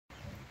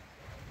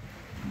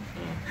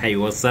Hey,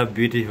 what's up,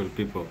 beautiful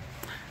people?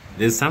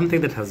 There's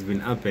something that has been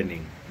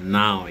happening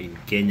now in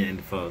Kenya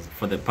and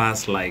for the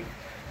past, like,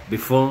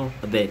 before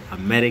the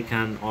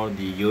American or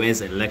the US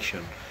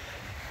election.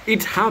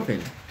 It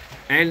happened.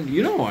 And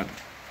you know what?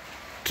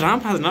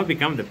 Trump has now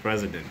become the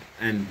president.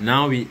 And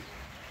now we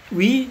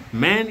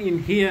men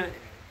in here,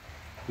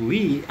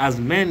 we as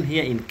men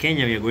here in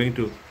Kenya, we are going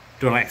to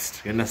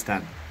rest. You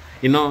understand?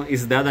 You know,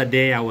 it's the other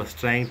day I was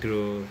trying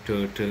to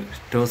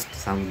toast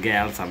some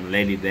girl, some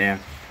lady there,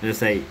 and I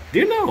say, do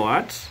you know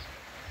what?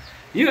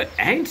 You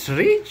ain't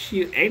rich,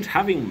 you ain't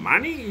having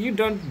money, you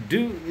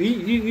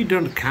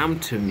don't come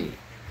to me.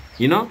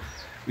 You know,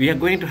 we are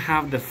going to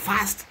have the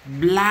first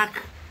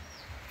black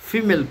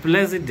female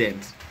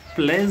president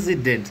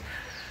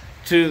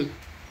to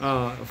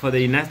for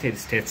the United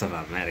States of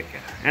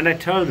America. And I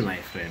told my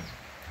friend,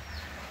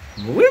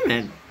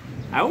 women,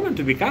 I want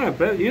to become a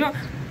president. You know,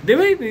 the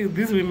way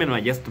these women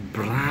were just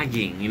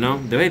bragging, you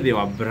know, the way they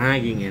were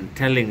bragging and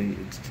calling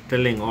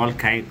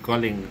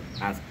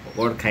us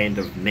all kind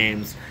of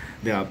names.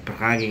 They were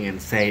bragging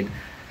and said,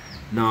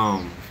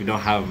 no, if you don't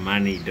have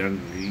money,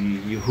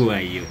 who are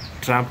you?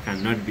 Trump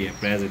cannot be a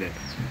president.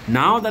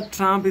 Now that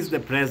Trump is the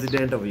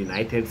president of the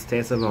United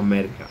States of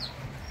America,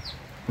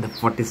 the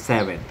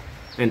 47th,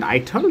 and I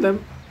told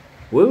them,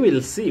 we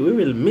will see, we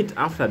will meet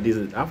after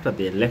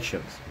the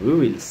elections. We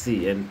will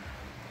see, and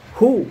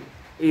who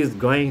is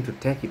going to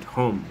take it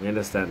home, you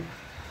understand?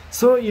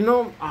 So, you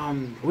know,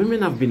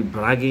 women have been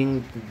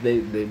bragging,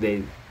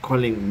 they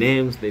calling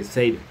names. They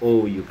said,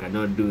 oh, you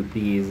cannot do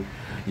this,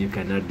 you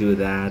cannot do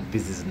that,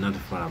 this is not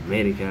for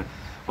America.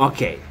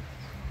 Okay,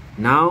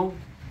 now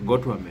go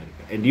to America.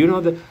 And you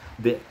know,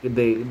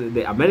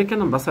 the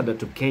American ambassador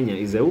to Kenya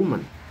is a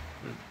woman.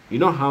 You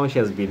know how she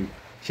has been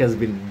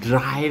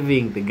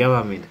driving the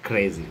government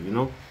crazy, you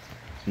know?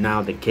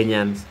 Now the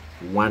Kenyans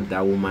want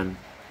that woman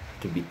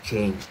to be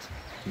changed.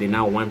 They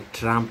now want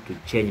Trump to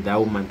change that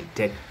woman to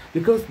take,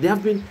 because they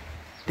have been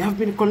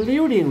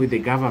colluding with the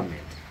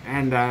government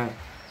and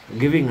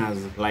giving us,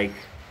 like,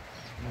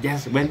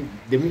 just when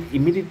they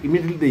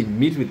immediately they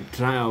meet with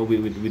trial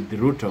with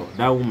Ruto,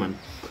 that woman,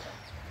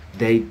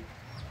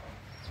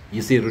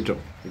 you see Ruto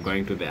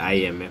going to the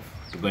IMF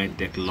to go and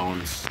take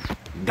loans.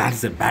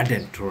 That's a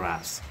burden to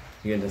us,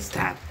 you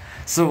understand?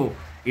 So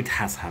it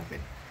has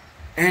happened.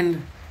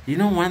 And you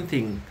know one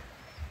thing,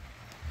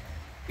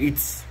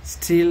 it's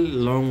still a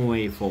long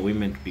way for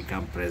women to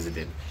become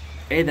president,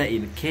 either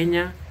in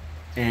Kenya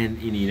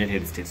and in the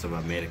United States of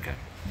America.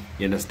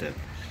 You understand?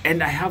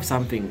 And I have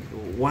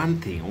one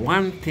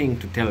thing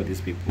to tell these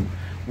people.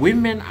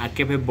 Women are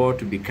capable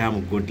to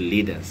become good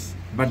leaders,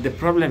 but the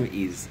problem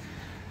is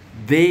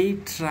they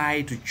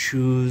try to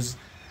choose,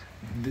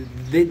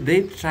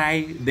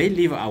 they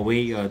leave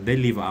away, or they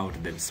leave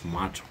out the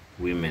smart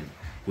women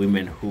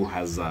who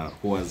has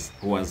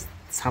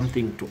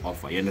something to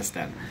offer. You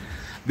understand?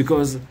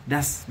 Because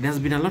there's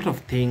been a lot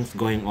of things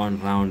going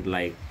on around,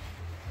 like,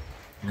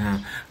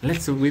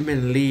 let's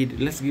women lead,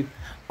 let's give,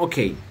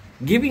 okay,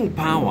 giving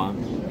power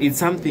is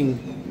something,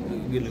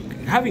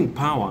 having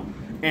power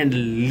and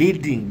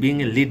leading,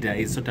 being a leader,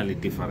 is totally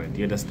different.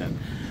 You understand?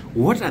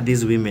 What are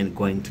these women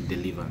going to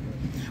deliver?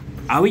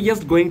 Are we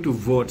just going to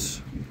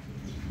vote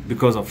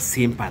because of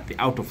sympathy,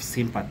 out of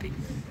sympathy?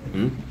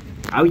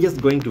 Are we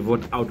just going to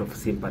vote out of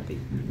sympathy?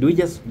 Do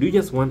you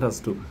just want us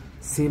to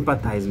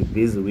sympathize with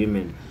these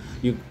women?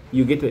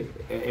 You get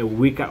a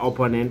weaker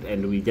opponent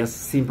and we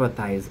just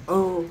sympathize.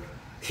 Oh,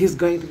 she's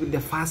going to be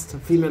the first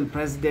female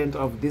president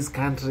of this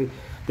country,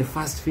 the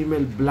first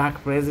female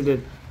black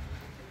president.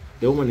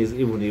 The woman is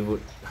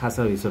even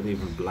herself is not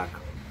even black.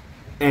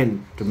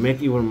 And to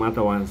make even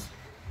matter worse,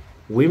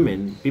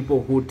 women,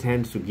 people who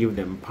tend to give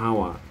them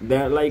power, they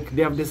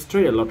have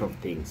destroyed a lot of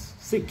things.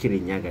 See,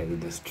 Kirinyaga is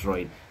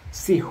destroyed.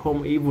 See,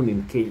 even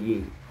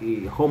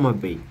in Homa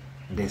Bay,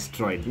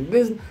 destroyed.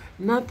 There's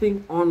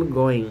nothing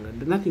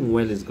ongoing, nothing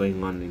well is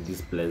going on in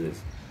these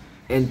places.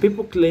 And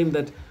people claim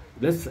that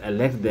let's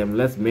elect them,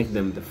 let's make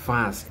them the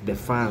first.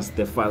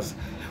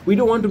 We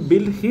don't want to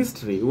build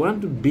history. We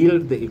want to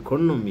build the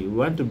economy. We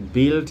want to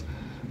build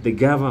the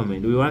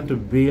government. We want to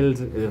build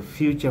a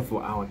future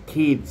for our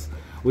kids.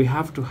 We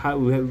have to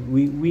have,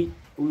 we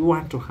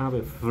want to have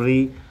a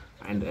free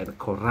and a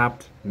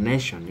corrupt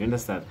nation. You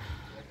understand?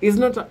 It's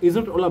not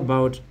all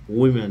about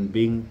women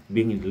being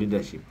in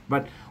leadership,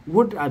 but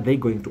what are they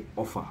going to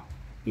offer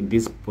in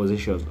these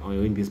positions or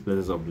in these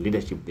places of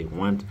leadership they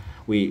want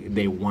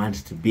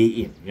to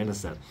be in? You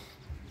understand?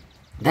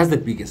 That's the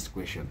biggest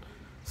question.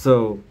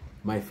 So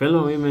my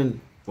fellow women,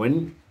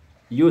 when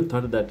you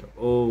thought that,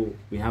 oh,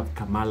 we have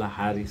Kamala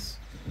Harris,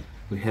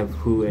 we have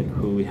who and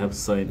who, we have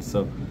so and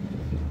so,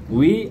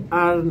 we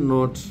are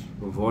not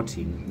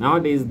voting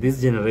nowadays.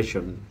 This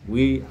generation,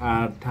 we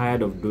are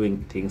tired of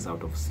doing things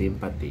out of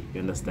sympathy.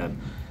 You understand?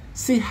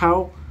 See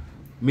how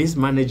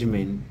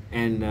mismanagement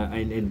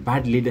and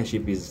bad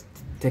leadership is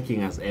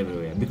taking us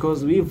everywhere,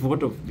 because we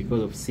vote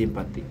because of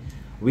sympathy.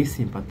 We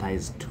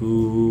sympathize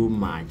too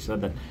much, so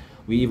that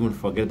we even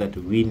forget that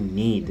we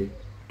need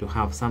to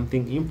have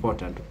something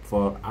important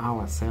for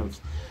ourselves.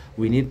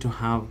 We need to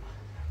have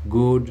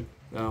good.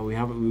 We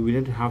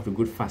need to have the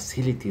good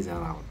facilities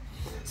around.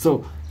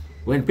 So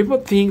when people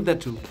think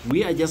that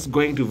we are just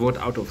going to vote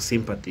out of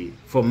sympathy,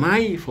 for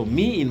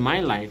me in my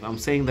life, I'm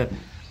saying that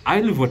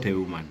I will vote a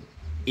woman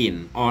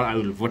in, or I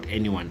will vote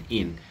anyone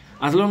in,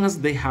 as long as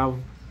they have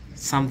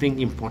something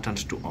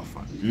important to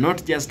offer.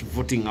 Not just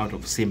voting out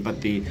of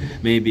sympathy,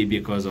 maybe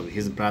because of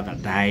his brother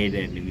died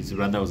and his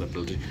brother was a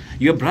politician.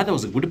 Your brother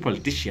was a good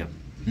politician,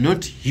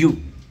 not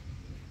you.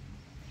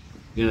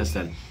 You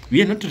understand?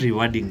 We are not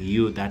rewarding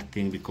you that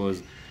thing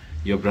because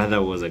your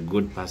brother was a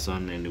good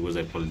person and he was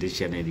a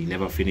politician and he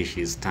never finished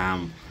his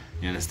term.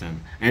 You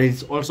understand? And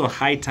it's also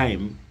high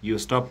time you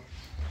stop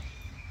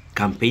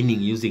campaigning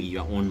using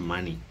your own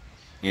money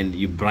and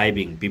you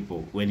bribing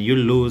people. When you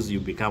lose, you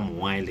become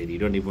wild and you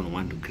don't even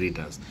want to greet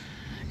us.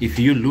 If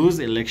you lose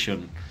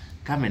election,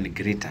 come and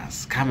greet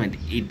us. Come and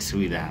eat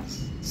with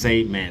us.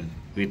 Say, man,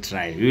 we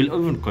tried. We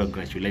will even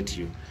congratulate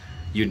you.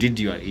 You did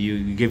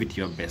you gave it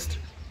your best.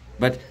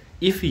 But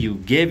if you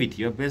gave it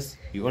your best,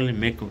 you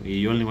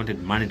only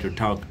wanted money to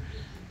talk,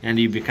 and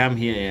you become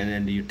here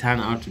and you turn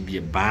out to be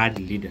a bad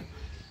leader,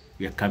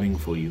 we are coming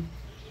for you.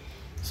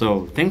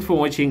 So thanks for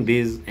watching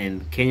this.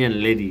 And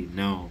Kenyan lady,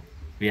 no,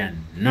 we are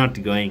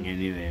not going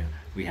anywhere.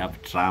 We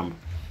have Trump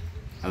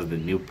as the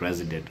new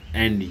president,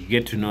 and you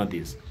get to know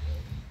this.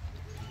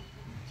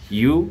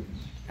 You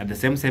are the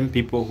same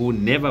people who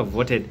never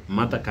voted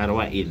Martha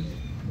Karua in.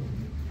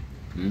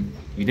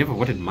 You never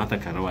voted Martha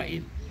Karua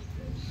in.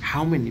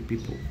 How many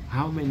people?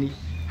 How many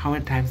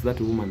times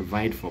that woman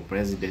vied for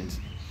president?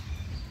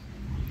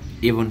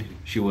 Even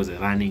she was a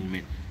running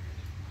mate.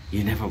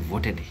 You never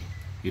voted.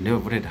 You never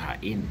voted her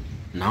in.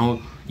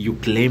 Now you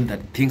claim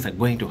that things are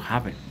going to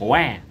happen.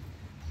 Where?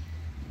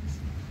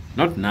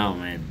 Not now,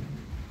 man.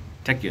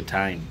 Take your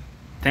time.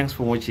 Thanks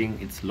for watching.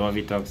 It's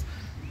Lovey Talks.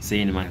 See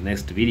you in my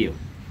next video.